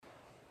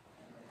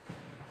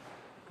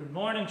Good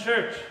morning,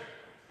 church.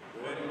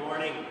 Good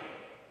morning.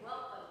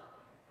 Welcome.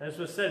 As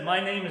was said,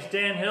 my name is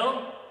Dan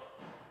Hill.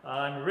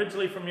 I'm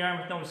originally from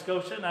Yarmouth, Nova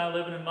Scotia, now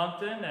living in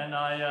Moncton, and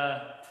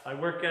I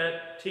work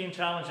at Teen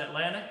Challenge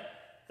Atlantic.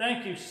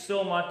 Thank you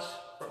so much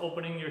for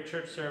opening your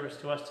church service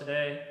to us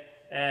today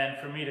and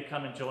for me to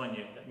come and join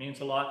you. That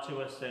means a lot to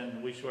us,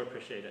 and we sure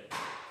appreciate it.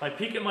 If I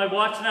peek at my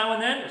watch now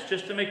and then, it's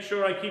just to make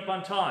sure I keep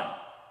on time.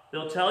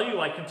 They'll tell you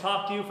I can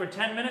talk to you for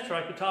 10 minutes or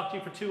I can talk to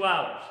you for 2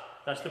 hours.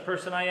 That's the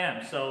person I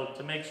am. So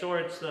to make sure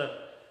it's the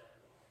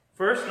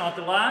first, not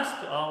the last,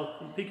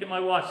 I'll peek at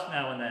my watch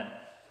now and then.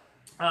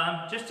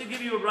 Just to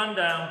give you a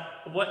rundown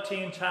of what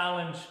Teen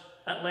Challenge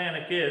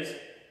Atlantic is,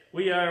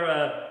 we are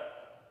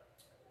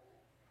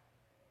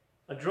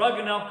a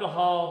drug and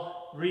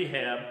alcohol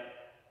rehab.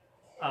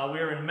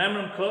 We're in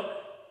Memramcook.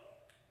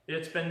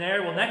 It's been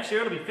there, well, next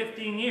year it'll be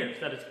 15 years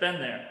that it's been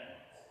there.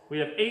 We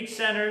have 8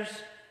 centers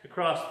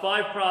across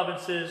 5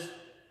 provinces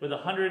with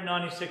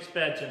 196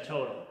 beds in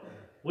total.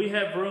 We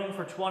have room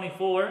for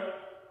 24.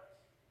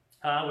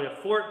 We have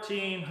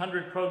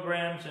 1,400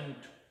 programs in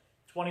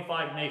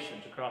 25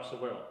 nations across the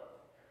world.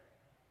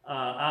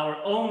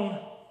 Our own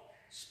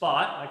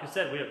spot, like I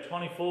said, we have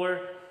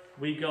 24.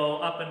 We go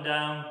up and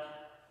down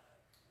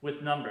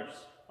with numbers.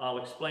 I'll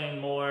explain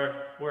more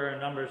where our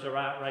numbers are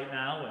at right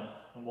now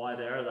and why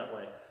they are that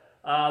way.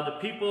 The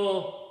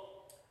people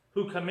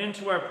who come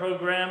into our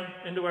program,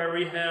 into our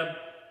rehab,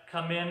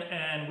 come in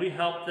and we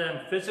help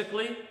them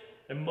physically,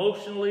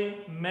 emotionally,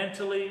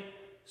 mentally,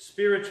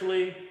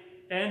 spiritually,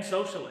 and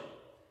socially.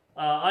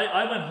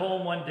 I went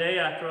home one day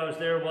after I was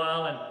there a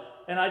while,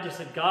 and I just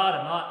said, God,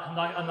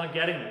 I'm not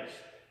getting this.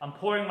 I'm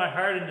pouring my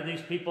heart into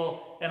these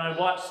people, and I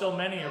watched so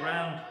many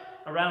around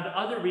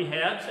other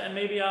rehabs, and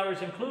maybe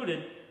ours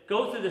included,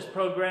 go through this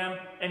program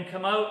and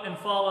come out and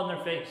fall on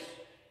their face.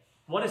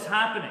 What is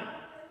happening?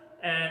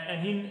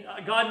 And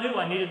God knew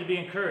I needed to be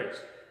encouraged,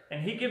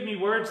 and He gave me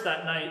words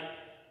that night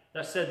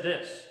that said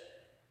this: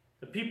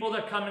 the people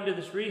that come into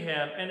this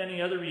rehab and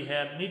any other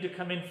rehab need to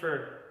come in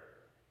for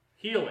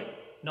healing,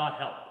 not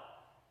help.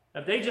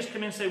 If they just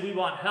come in and say, we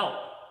want help,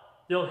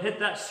 they'll hit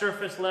that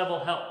surface level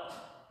help.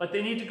 But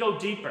they need to go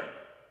deeper.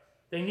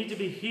 They need to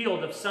be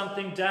healed of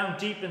something down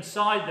deep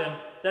inside them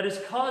that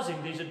is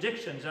causing these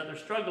addictions that they're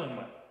struggling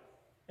with.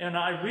 And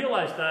I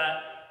realized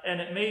that, and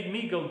it made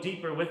me go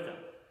deeper with them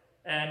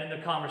and in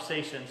the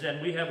conversations.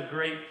 And we have a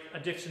great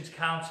addictions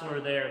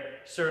counselor there,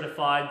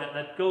 certified,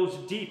 that goes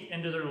deep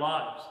into their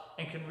lives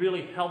and can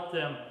really help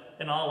them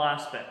in all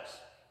aspects.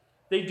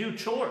 They do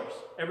chores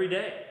every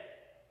day.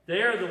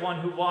 They're the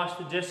one who wash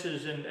the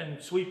dishes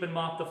and sweep and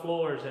mop the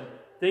floors, and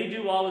they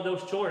do all of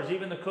those chores,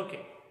 even the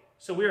cooking.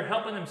 So we are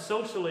helping them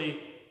socially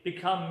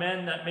become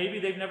men that maybe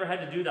they've never had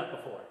to do that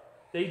before.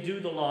 They do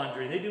the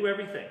laundry, they do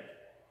everything.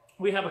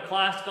 We have a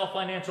class called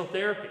financial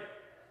therapy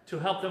to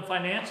help them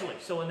financially,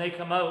 so when they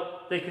come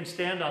out, they can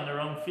stand on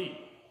their own feet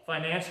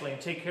financially and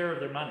take care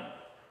of their money.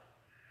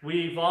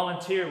 We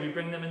volunteer, we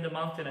bring them into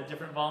Moncton at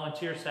different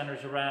volunteer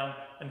centers around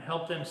and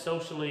help them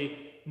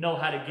socially know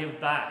how to give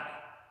back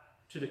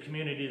to the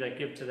community that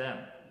give to them.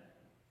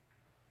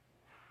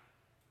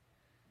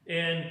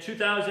 In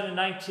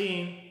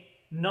 2019,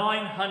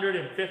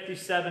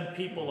 957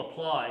 people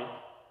applied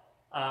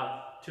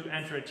to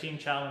enter a Teen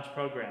Challenge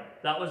program.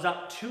 That was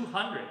up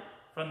 200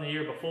 from the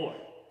year before.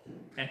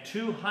 And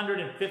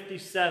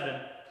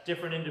 257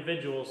 different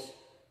individuals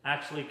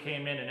actually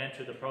came in and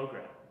entered the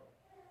program.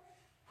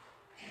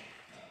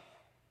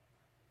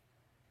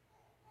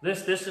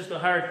 This is the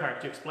hard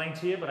part to explain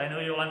to you, but I know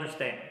you'll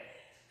understand.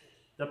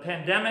 The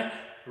pandemic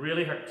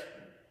really hurt.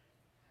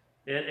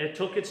 It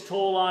took its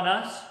toll on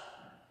us.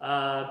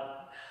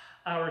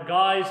 Our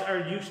guys are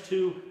used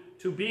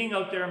to being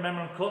out there in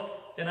Memramcook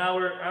in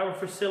our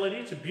facility.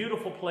 It's a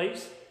beautiful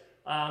place.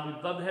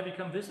 We'd love to have you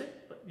come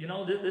visit. But you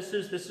know, this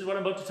is what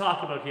I'm about to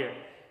talk about here.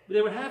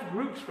 They would have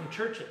groups from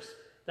churches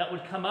that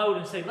would come out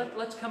and say,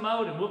 let's come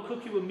out and we'll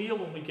cook you a meal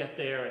when we get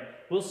there, and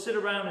we'll sit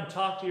around and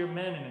talk to your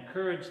men and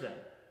encourage them.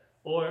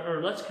 Or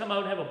let's come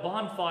out and have a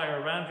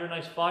bonfire around your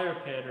nice fire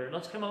pit, or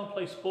let's come out and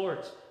play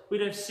sports.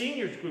 We'd have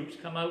seniors groups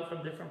come out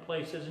from different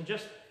places and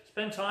just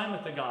spend time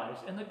with the guys.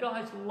 And the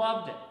guys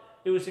loved it.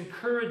 It was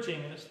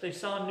encouraging. They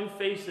saw new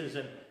faces,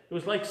 and it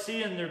was like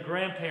seeing their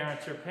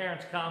grandparents or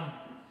parents come,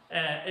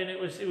 and it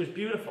was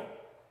beautiful.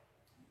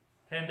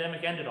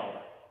 Pandemic ended all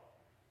that.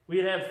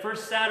 We'd have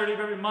first Saturday of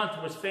every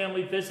month was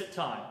family visit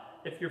time.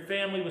 If your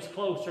family was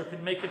close or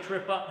could make a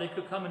trip up, they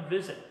could come and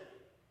visit.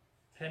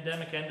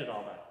 Pandemic ended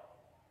all that.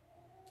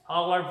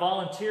 All our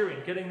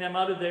volunteering, getting them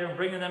out of there and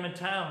bringing them in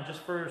town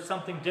just for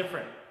something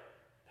different.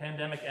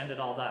 Pandemic ended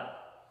all that.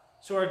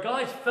 So our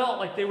guys felt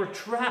like they were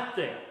trapped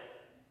there.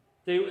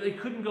 They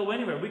couldn't go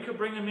anywhere. We could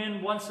bring them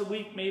in once a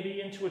week,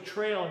 maybe into a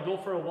trail and go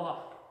for a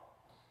walk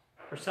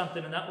or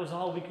something, and that was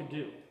all we could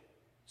do.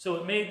 So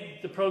it made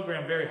the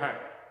program very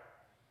hard.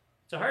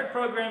 It's a hard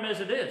program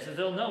as it is, as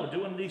they'll know,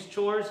 doing these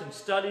chores and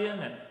studying,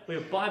 and we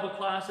have Bible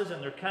classes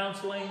and their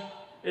counseling.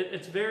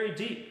 It's very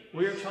deep.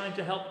 We're trying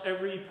to help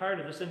every part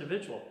of this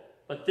individual,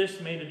 but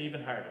this made it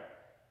even harder.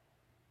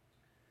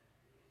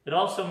 It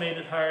also made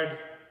it hard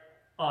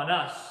on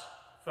us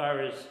as far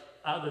as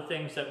other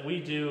things that we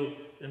do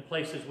in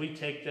places we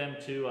take them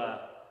to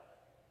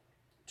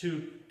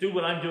do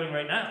what I'm doing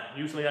right now.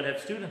 Usually I'd have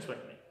students with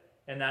me,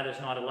 and that is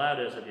not allowed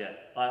as of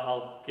yet.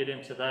 I'll get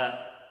into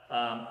that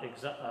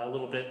a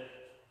little bit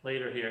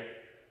later here.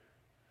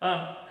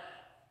 I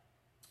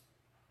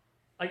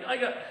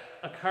got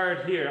a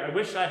card here. I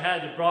wish I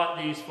had brought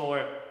these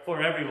for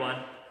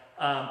everyone,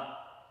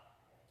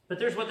 but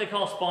there's what they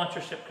call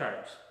sponsorship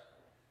cards.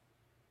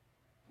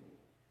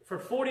 For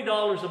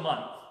 $40 a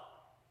month,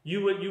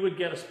 you would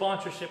get a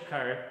sponsorship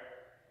card,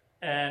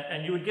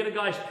 and you would get a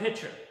guy's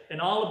picture and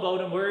all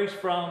about him, where he's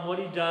from, what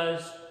he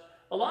does.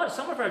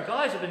 Some of our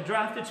guys have been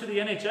drafted to the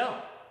NHL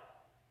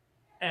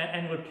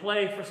and would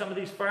play for some of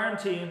these farm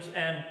teams,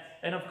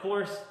 and of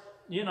course,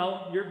 you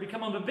know, you're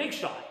becoming a big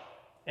shot,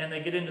 and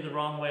they get into the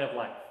wrong way of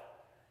life.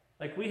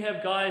 Like, we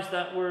have guys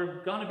that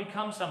were going to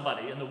become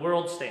somebody in the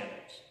world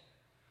standards,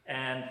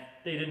 and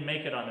they didn't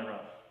make it on their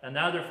own. And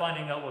now they're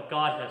finding out what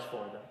God has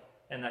for them,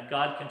 and that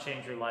God can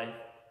change their life,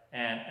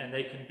 and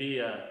they can be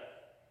a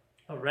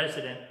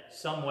resident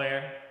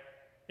somewhere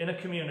in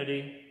a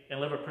community and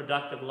live a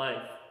productive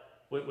life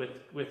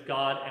with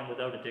God and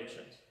without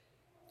addictions.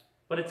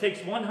 But it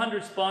takes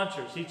 100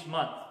 sponsors each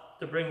month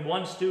to bring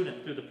one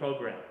student through the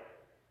program.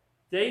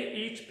 They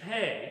each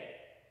pay,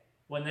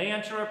 when they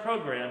enter our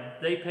program,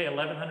 they pay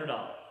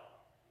 $1,100.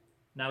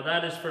 Now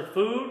that is for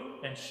food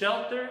and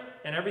shelter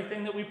and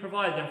everything that we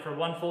provide them for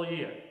one full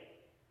year.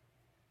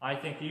 I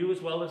think you,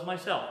 as well as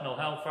myself, know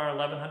how far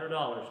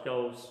 $1,100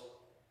 goes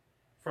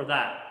for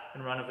that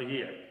in run of a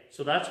year.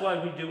 So that's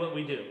why we do what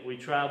we do. We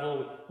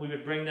travel, we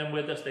would bring them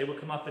with us, they would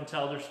come up and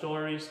tell their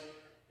stories,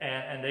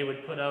 and they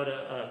would put out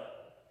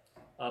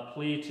a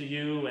plea to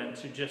you and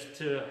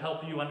to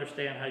help you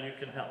understand how you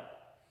can help.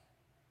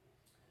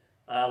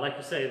 Like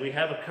I say, we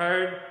have a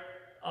card.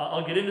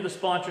 I'll get into the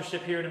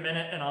sponsorship here in a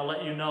minute, and I'll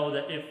let you know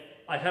that if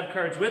I have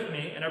cards with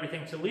me and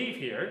everything to leave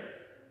here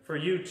for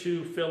you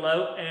to fill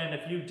out, and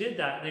if you did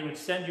that, they would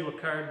send you a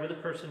card with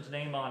a person's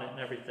name on it and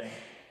everything.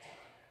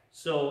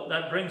 So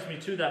that brings me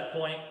to that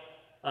point.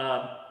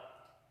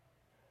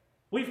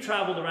 We've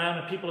traveled around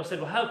and people have said,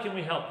 well, how can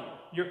we help you?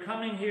 You're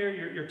coming here,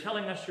 you're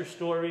telling us your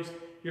stories,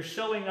 you're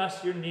showing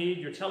us your need,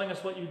 you're telling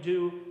us what you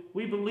do.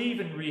 We believe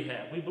in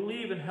rehab. We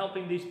believe in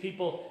helping these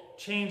people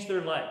change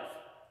their life.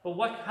 But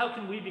how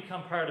can we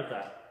become part of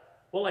that?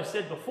 Well, I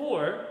said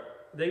before,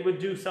 they would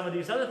do some of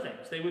these other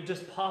things. They would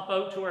just pop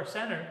out to our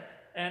center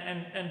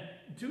and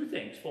do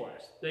things for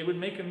us. They would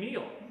make a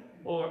meal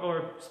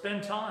or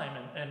spend time.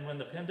 And when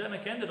the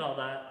pandemic ended all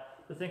that,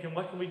 they're thinking,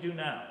 what can we do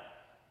now?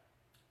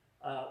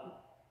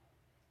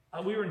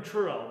 We were in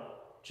Truro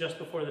just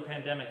before the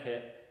pandemic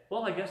hit.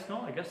 Well, I guess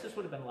this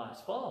would have been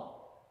last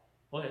fall.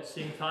 Well, it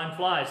seems time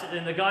flies.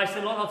 And the guy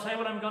said, look, I'll tell you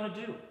what I'm going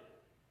to do.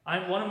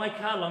 One of my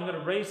cattle, I'm going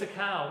to raise a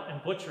cow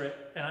and butcher it,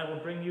 and I will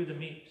bring you the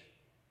meat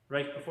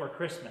right before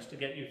Christmas to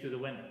get you through the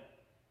winter.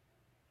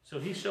 So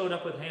he showed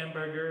up with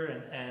hamburger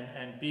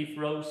and beef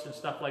roast and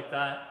stuff like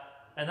that.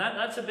 And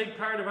that's a big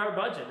part of our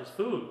budget, is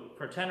food.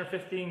 For 10 or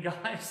 15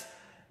 guys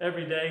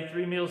every day,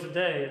 3 meals a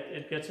day,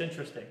 it gets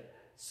interesting.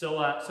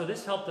 So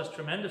this helped us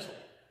tremendously.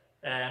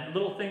 And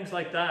little things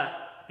like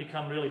that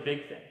become really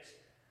big things.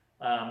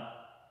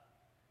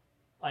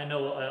 I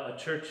know a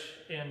church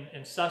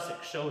in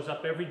Sussex shows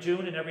up every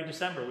June and every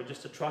December with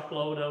just a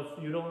truckload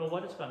of, you don't know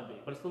what it's going to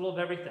be, but it's a little of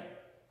everything.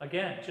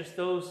 Again, just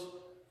those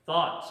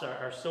thoughts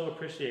are so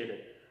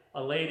appreciated.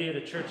 A lady at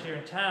a church here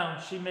in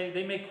town,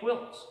 they make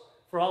quilts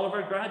for all of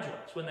our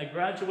graduates. When they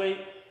graduate,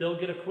 they'll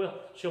get a quilt.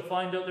 She'll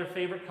find out their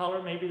favorite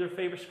color, maybe their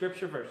favorite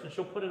scripture verse, and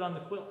she'll put it on the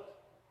quilt.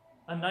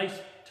 A nice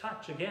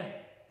touch, again.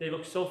 They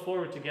look so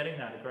forward to getting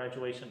that at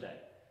graduation day.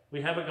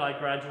 We have a guy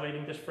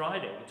graduating this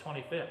Friday, the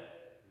 25th.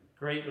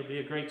 Great, it'll be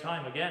a great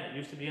time. Again, it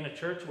used to be in a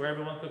church where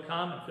everyone could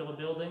come and fill a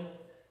building.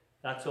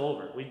 That's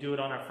over. We do it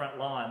on our front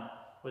lawn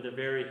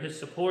where his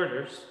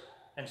supporters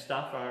and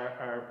stuff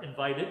are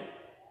invited.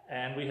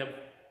 And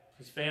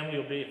his family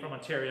will be from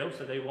Ontario,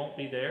 so they won't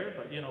be there.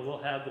 But,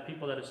 we'll have the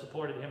people that have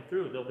supported him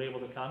through. They'll be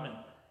able to come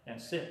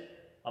and sit.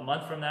 A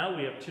month from now,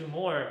 we have 2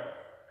 more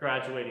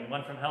graduating.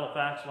 One from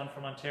Halifax, one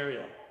from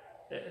Ontario.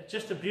 It's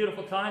just a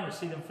beautiful time to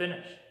see them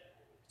finish.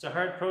 It's a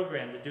hard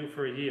program to do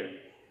for a year.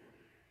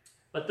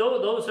 But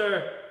those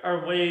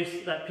are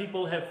ways that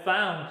people have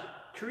found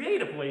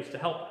creative ways to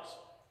help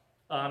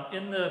us.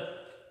 In the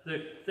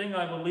thing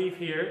I will leave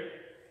here, it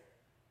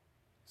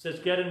says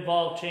get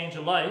involved, change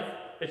a life.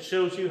 It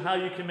shows you how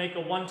you can make a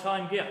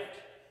one-time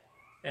gift.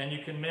 And you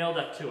can mail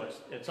that to us.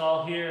 It's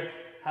all here,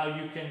 how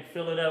you can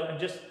fill it out and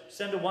just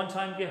send a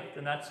one-time gift,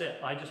 and that's it.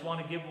 I just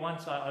want to give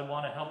once. I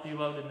want to help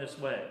you out in this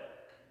way.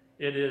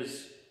 It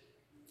is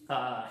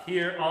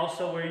here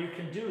also where you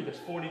can do this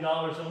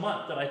 $40 a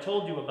month that I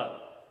told you about.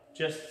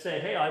 Just say,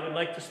 hey, I would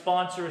like to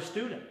sponsor a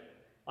student.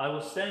 I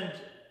will send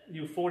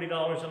you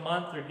 $40 a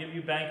month or give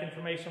you bank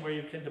information where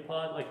you can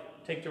deposit, like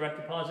take direct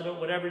deposit out,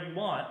 whatever you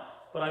want,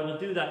 but I will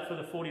do that for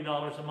the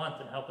 $40 a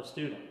month and help a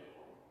student.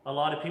 A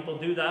lot of people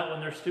do that when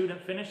their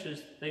student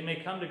finishes. They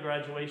may come to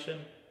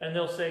graduation and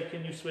they'll say,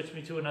 can you switch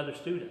me to another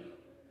student?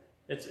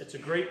 It's a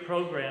great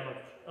program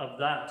of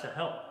that to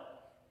help.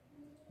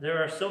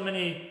 There are so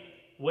many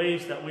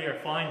ways that we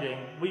are finding.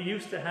 We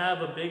used to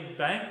have a big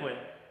banquet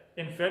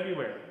in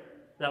February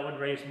that would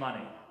raise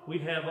money. We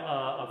have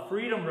a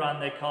freedom run,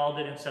 they called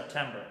it, in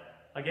September.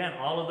 Again,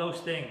 all of those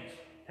things,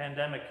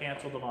 pandemic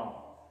canceled them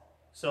all.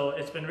 So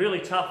it's been really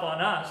tough on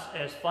us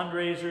as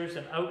fundraisers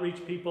and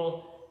outreach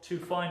people to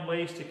find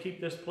ways to keep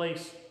this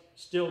place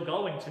still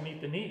going to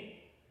meet the need.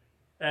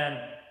 And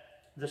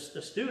the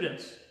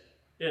students,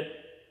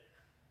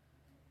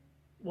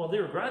 well, they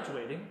were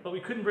graduating, but we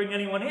couldn't bring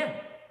anyone in.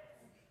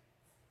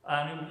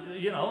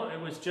 You know,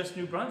 it was just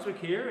New Brunswick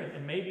here,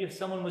 and maybe if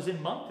someone was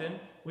in Moncton,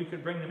 we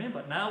could bring them in.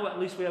 But now at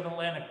least we have an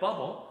Atlantic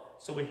bubble,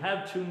 so we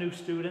have 2 new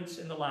students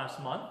in the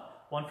last month,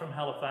 one from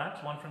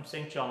Halifax, one from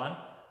St. John.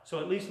 So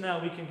at least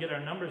now we can get our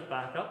numbers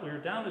back up. We were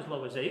down as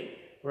low as 8.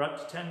 We're up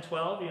to 10,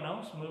 12, you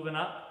know, so moving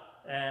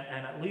up,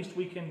 and at least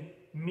we can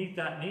meet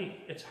that need.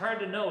 It's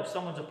hard to know if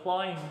someone's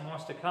applying and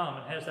wants to come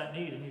and has that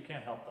need and you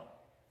can't help them.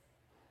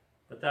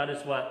 But that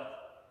is what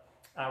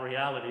our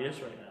reality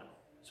is right now.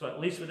 So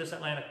at least with this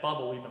Atlantic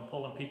bubble, we've been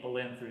pulling people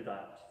in through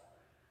that.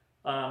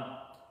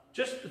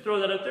 Just to throw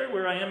that out there,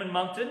 where I am in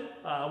Moncton,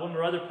 when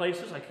we're other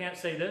places, I can't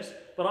say this,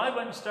 but I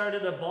went and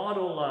started a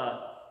bottle,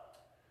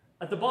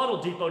 at the bottle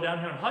depot down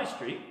here on High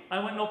Street, I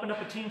went and opened up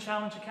a Teen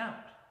Challenge account.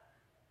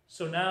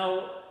 So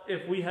now,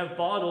 if we have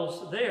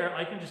bottles there,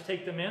 I can just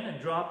take them in and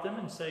drop them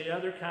and say, yeah,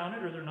 they're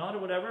counted or they're not or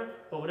whatever,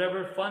 but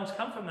whatever funds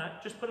come from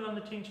that, just put it on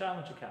the Teen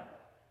Challenge account.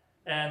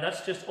 And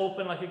that's just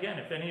open, like again,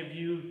 if any of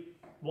you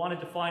wanted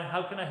to find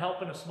how can I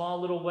help in a small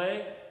little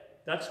way,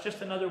 that's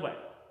just another way.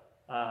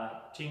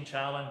 Teen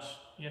Challenge,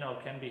 you know,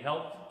 can be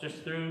helped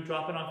just through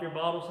dropping off your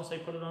bottles and say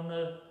put it on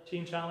the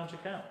Teen Challenge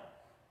account.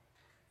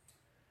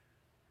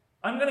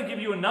 I'm going to give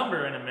you a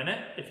number in a minute.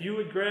 If you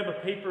would grab a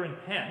paper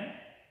and pen,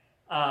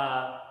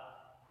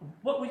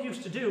 what we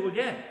used to do,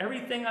 again,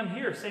 everything I'm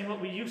here saying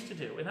what we used to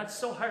do, and that's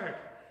so hard.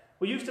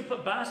 We used to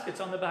put baskets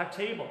on the back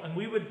table, and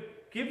we would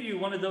give you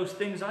one of those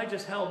things I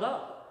just held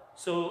up.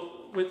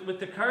 So with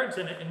the cards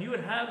in it, and you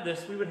would have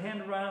this, we would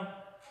hand around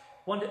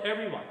one to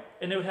everyone,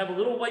 and they would have a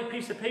little white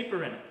piece of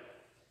paper in it.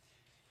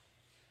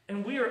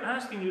 And we are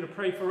asking you to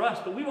pray for us,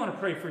 but we want to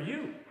pray for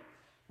you.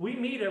 We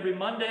meet every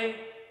Monday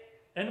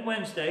and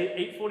Wednesday,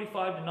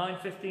 8:45 to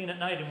 9:15 at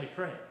night, and we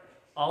pray.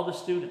 All the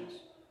students.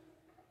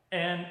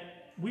 And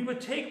we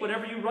would take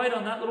whatever you write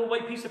on that little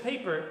white piece of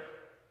paper,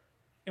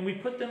 and we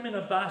put them in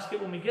a basket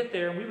when we get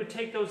there, and we would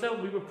take those out,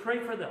 and we would pray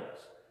for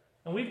those.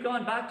 And we've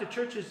gone back to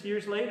churches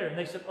years later, and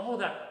they said,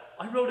 oh,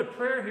 I wrote a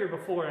prayer here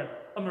before, and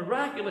a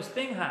miraculous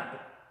thing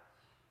happened.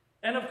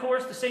 And of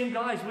course, the same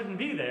guys wouldn't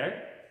be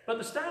there, but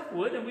the staff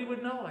would, and we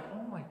would know, like,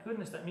 oh my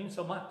goodness, that means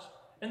so much.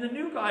 And the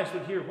new guys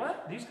would hear,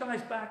 what? These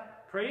guys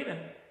back prayed, and,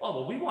 oh,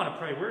 well, we want to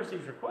pray. Where's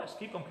these requests?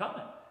 Keep them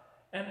coming.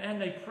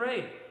 And they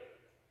prayed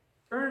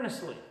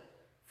earnestly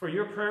for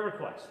your prayer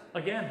requests.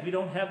 Again, we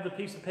don't have the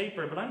piece of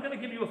paper, but I'm going to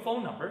give you a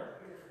phone number,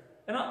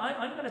 and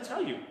I'm going to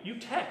tell you, you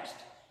text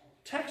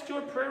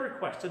your prayer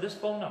request to this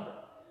phone number.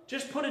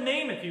 Just put a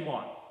name if you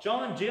want.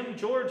 John, Jim,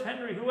 George,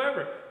 Henry,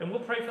 whoever, and we'll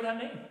pray for that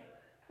name.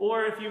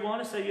 Or if you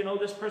want to say, you know,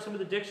 this person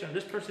with addiction, or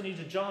this person needs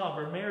a job,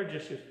 or marriage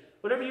issues,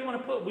 whatever you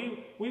want to put,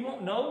 we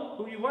won't know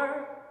who you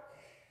are,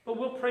 but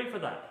we'll pray for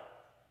that.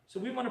 So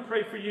we want to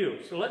pray for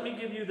you. So let me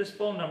give you this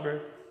phone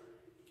number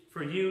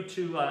for you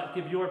to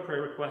give your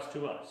prayer request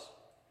to us.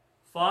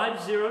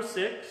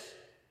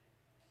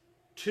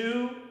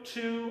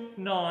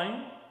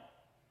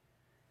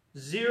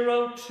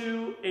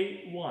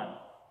 506-229-0281.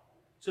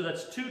 So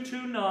that's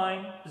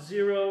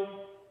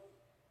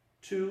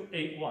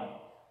 229-0281.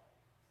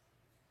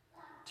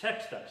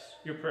 Text us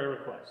your prayer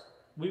request.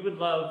 We would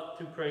love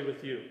to pray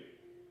with you.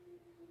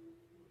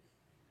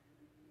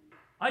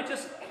 I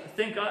just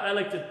think I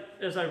like to,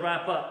 as I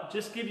wrap up,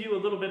 just give you a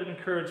little bit of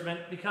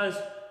encouragement because,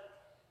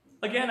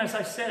 again, as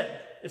I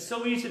said, it's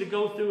so easy to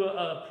go through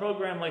a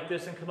program like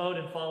this and come out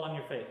and fall on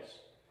your face.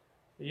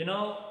 You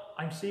know,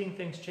 I'm seeing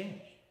things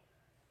change.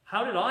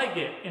 How did I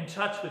get in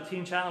touch with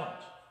Teen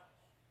Challenge?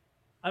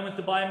 I went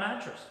to buy a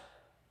mattress.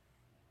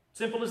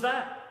 Simple as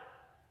that.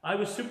 I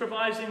was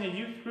supervising a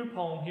youth group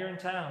home here in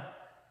town,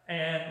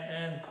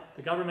 and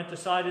the government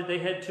decided they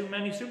had too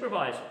many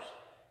supervisors.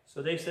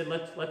 So they said,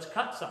 let's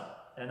cut some,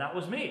 and that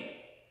was me.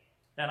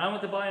 And I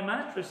went to buy a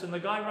mattress, and the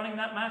guy running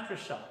that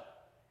mattress shop,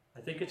 I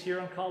think it's here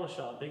on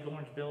Collishaw, big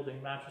orange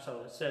building, mattress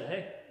outlet, said,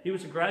 hey, he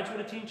was a graduate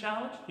of Teen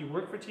Challenge, he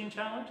worked for Teen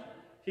Challenge.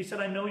 He said,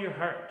 I know your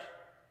heart.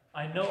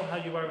 I know how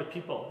you are with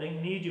people. They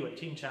need you at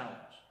Teen Challenge.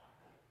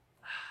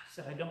 I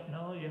said, I don't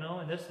know, you know,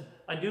 and this,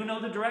 I do know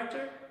the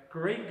director.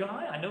 Great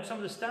guy. I know some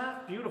of the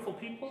staff, beautiful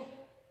people.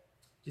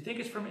 Do you think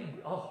it's for me?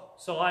 Oh,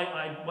 so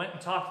I went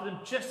and talked to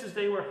them just as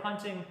they were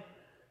hunting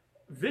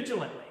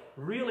vigilantly,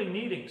 really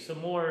needing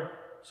some more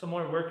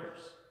workers.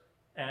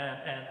 And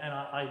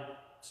I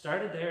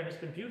started there, and it's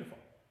been beautiful.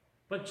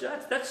 But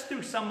that's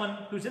through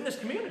someone who's in this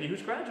community,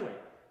 who's graduated.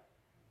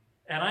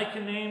 And I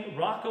can name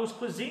Rocco's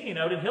Cuisine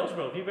out in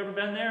Hillsborough. If you've ever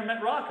been there and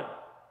met Rocco,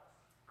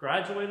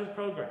 graduated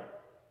program.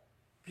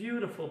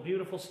 Beautiful,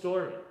 beautiful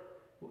story.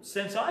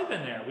 Since I've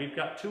been there, we've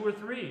got 2 or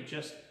 3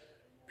 just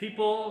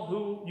people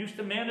who used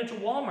to manage a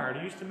Walmart,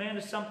 who used to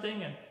manage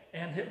something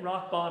and hit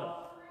rock bottom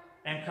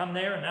and come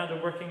there, and now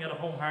they're working at a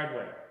home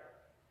hardware.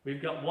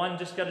 We've got one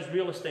just got his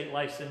real estate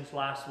license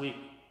last week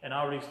and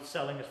already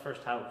selling his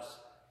first house.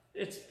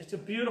 It's a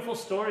beautiful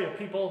story of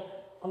people.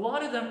 A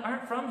lot of them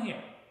aren't from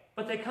here,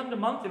 but they come to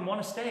Moncton and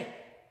want to stay.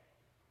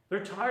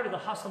 They're tired of the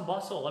hustle and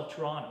bustle of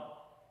Toronto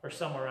or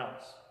somewhere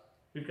else.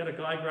 We've got a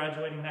guy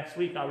graduating next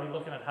week already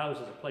looking at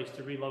houses, a place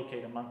to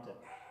relocate in Moncton.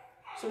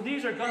 So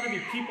these are going to be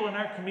people in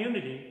our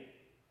community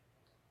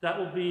that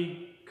will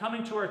be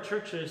coming to our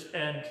churches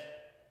and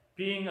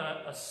being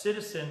a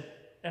citizen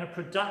and a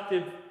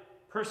productive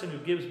person who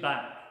gives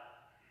back.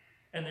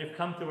 And they've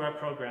come through our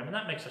program, and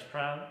that makes us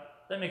proud.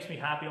 That makes me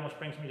happy, almost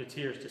brings me to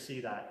tears to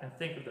see that and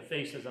think of the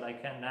faces that I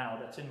can now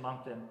that's in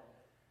Moncton,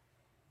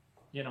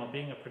 you know,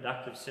 being a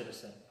productive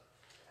citizen.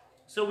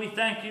 So we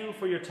thank you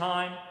for your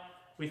time.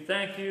 We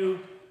thank you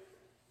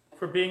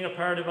for being a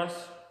part of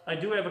us. I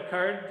do have a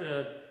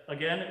card.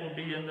 Again, it will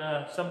be in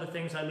some of the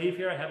things I leave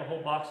here. I have a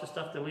whole box of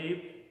stuff to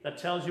leave that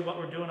tells you what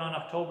we're doing on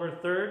October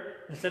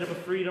 3rd. Instead of a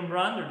freedom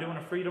run, they're doing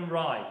a freedom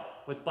ride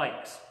with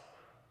bikes.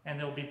 And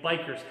there'll be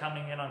bikers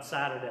coming in on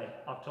Saturday,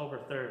 October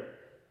 3rd,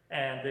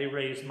 and they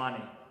raise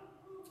money.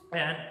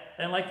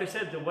 And like I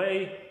said, the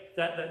way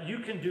that you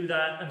can do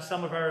that in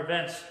some of our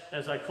events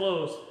as I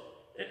close,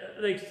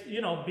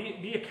 you know,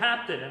 be a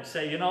captain and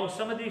say, you know,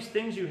 some of these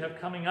things you have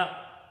coming up,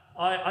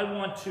 I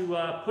want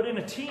to put in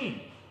a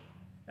team,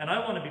 and I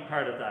want to be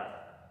part of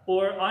that.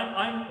 Or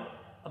I'm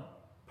a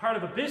part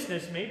of a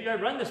business, maybe I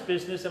run this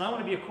business and I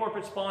want to be a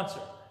corporate sponsor.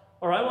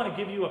 Or I want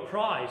to give you a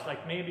prize,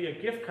 like maybe a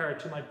gift card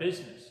to my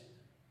business.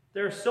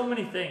 There are so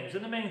many things,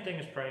 and the main thing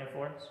is praying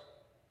for us.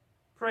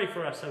 Pray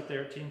for us out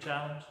there at Teen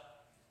Challenge.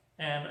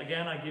 And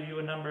again, I give you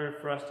a number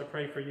for us to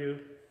pray for you.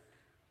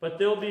 But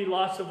there'll be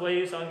lots of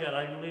ways. I'll get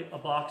a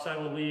box I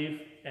will leave,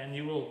 and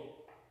you will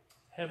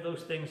have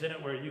those things in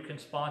it where you can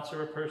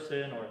sponsor a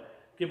person or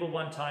give a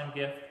one-time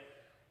gift.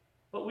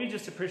 But we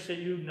just appreciate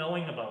you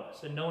knowing about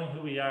us and knowing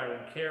who we are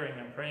and caring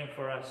and praying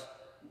for us,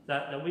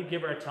 that we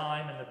give our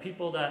time, and the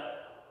people that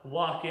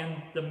walk in,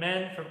 the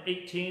men from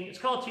 18, it's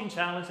called Teen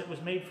Challenge. It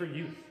was made for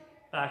youth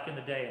back in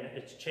the day, and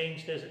it's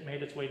changed as it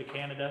made its way to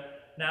Canada.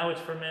 Now it's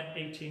for men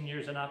 18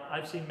 years and up.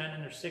 I've seen men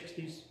in their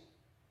 60s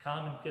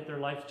come and get their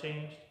life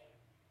changed.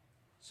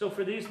 So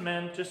for these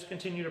men, just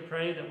continue to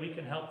pray that we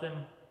can help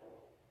them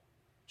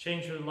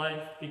change their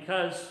life,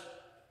 because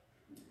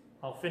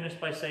I'll finish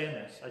by saying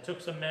this. I took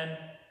some men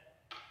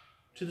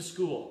to the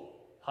school,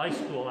 high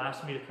school,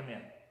 asked me to come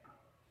in,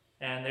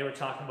 and they were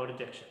talking about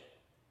addiction.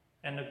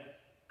 And the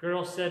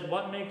girl said,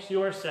 "What makes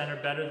your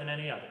center better than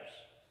any others?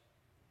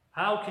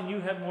 How can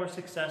you have more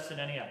success than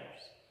any others?"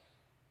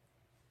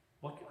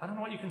 Well, I don't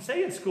know what you can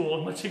say in school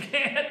and what you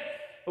can't,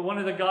 but one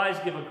of the guys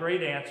gave a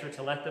great answer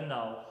to let them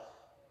know.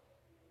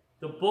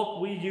 The book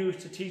we use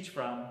to teach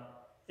from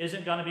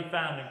isn't going to be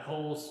found in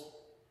Kohl's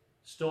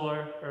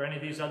store or any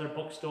of these other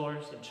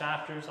bookstores and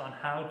chapters on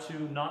how to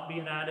not be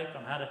an addict,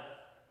 on how to...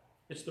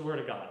 It's the Word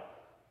of God.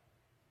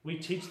 We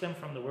teach them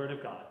from the Word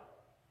of God.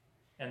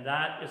 And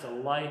that is a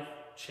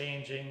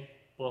life-changing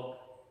book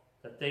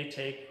that they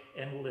take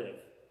and live.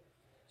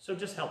 So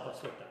just help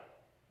us with that.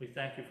 We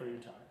thank you for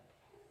your time.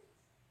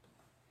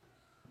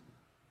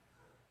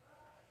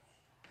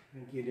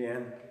 Thank you,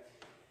 Dan.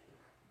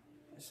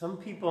 Some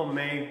people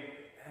may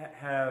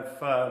have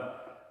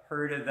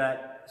heard of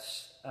that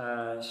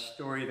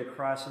story, the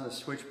cross and the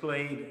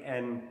switchblade,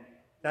 and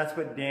that's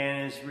what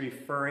Dan is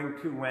referring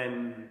to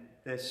when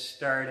this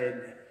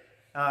started.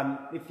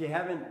 If you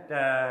haven't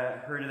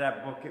heard of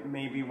that book, it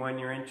may be one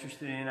you're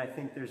interested in. I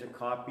think there's a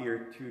copy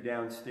or two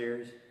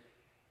downstairs.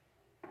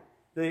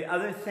 The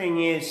other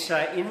thing is,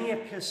 in the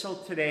epistle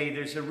today,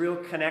 there's a real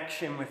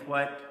connection with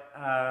what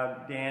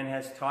Dan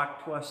has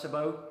talked to us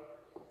about.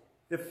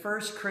 The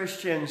first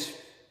Christians,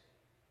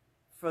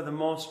 for the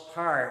most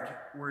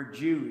part, were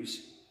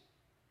Jews.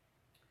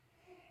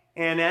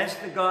 And as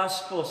the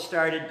gospel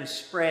started to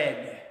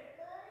spread,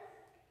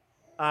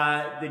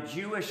 the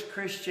Jewish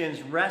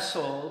Christians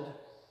wrestled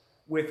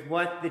with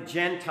what the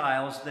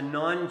Gentiles, the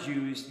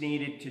non-Jews,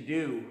 needed to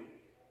do.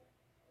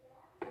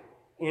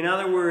 In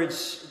other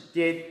words,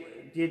 did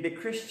the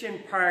Christian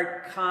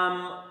part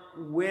come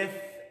with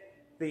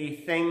the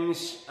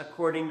things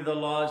according to the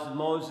laws of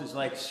Moses,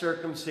 like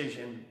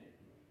circumcision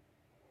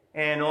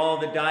and all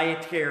the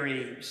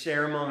dietary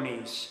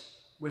ceremonies?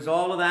 Was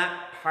all of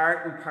that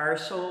part and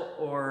parcel,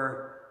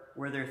 or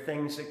were there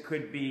things that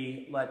could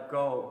be let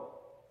go?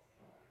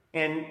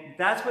 And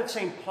that's what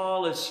St.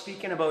 Paul is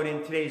speaking about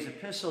in today's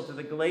epistle to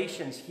the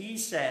Galatians. He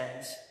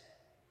says,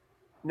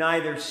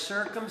 neither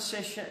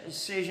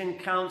circumcision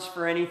counts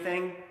for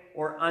anything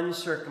or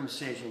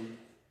uncircumcision,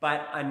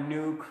 but a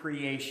new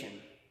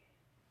creation.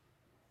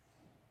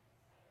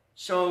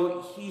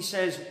 So he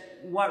says,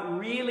 what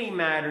really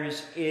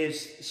matters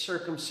is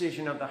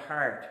circumcision of the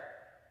heart.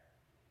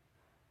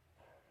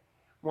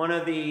 One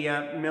of the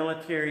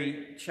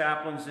military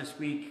chaplains this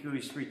week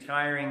who's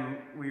retiring,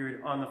 we were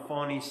on the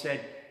phone, he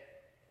said,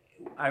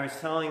 I was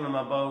telling him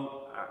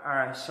about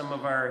some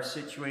of our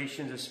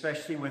situations,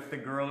 especially with the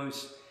girl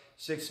who's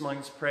 6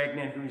 months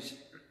pregnant, who's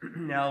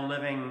now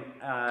living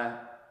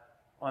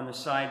on the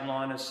side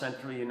lawn of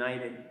Central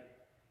United.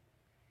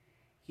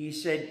 He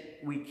said,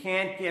 we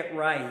can't get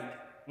right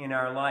in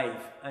our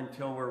life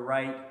until we're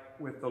right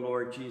with the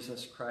Lord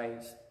Jesus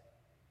Christ.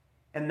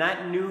 And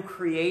that new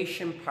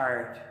creation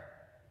part,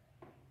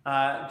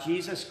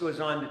 Jesus goes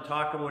on to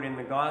talk about in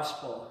the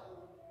gospel.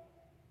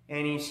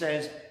 And he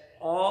says,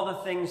 all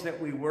the things that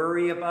we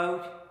worry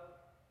about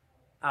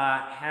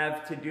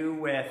have to do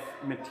with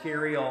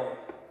material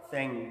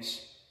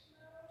things.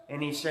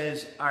 And he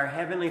says, our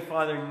Heavenly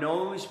Father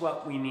knows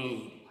what we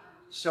need.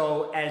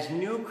 So as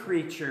new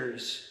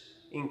creatures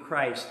in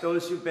Christ,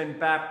 those who've been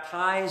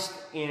baptized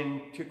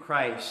into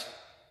Christ,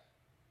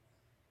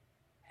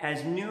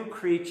 as new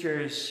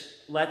creatures,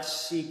 let's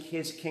seek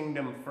his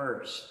kingdom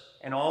first,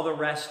 and all the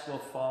rest will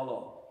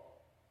follow.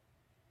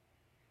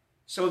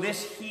 So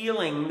this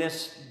healing,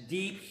 this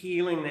deep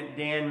healing that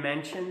Dan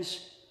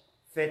mentions,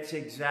 fits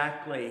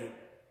exactly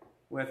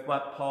with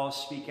what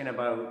Paul's speaking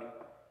about.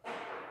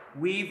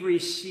 We've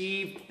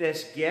received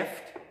this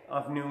gift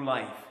of new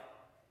life.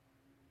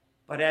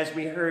 But as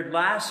we heard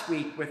last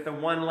week with the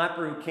one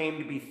leper who came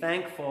to be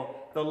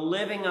thankful, the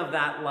living of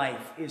that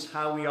life is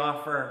how we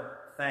offer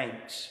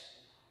thanks.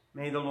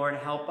 May the Lord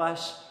help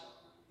us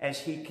as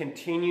he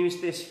continues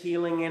this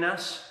healing in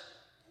us.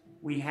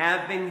 We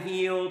have been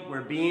healed,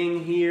 we're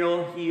being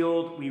healed,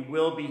 we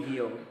will be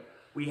healed.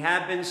 We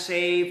have been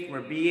saved,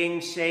 we're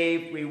being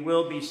saved, we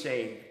will be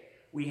saved.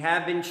 We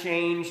have been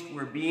changed,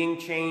 we're being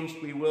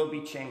changed, we will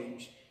be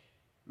changed.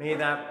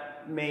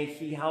 May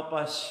he help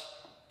us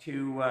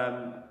to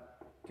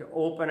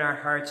open our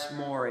hearts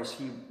more as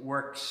he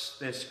works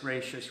this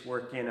gracious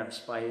work in us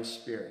by his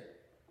Spirit.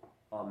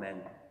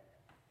 Amen.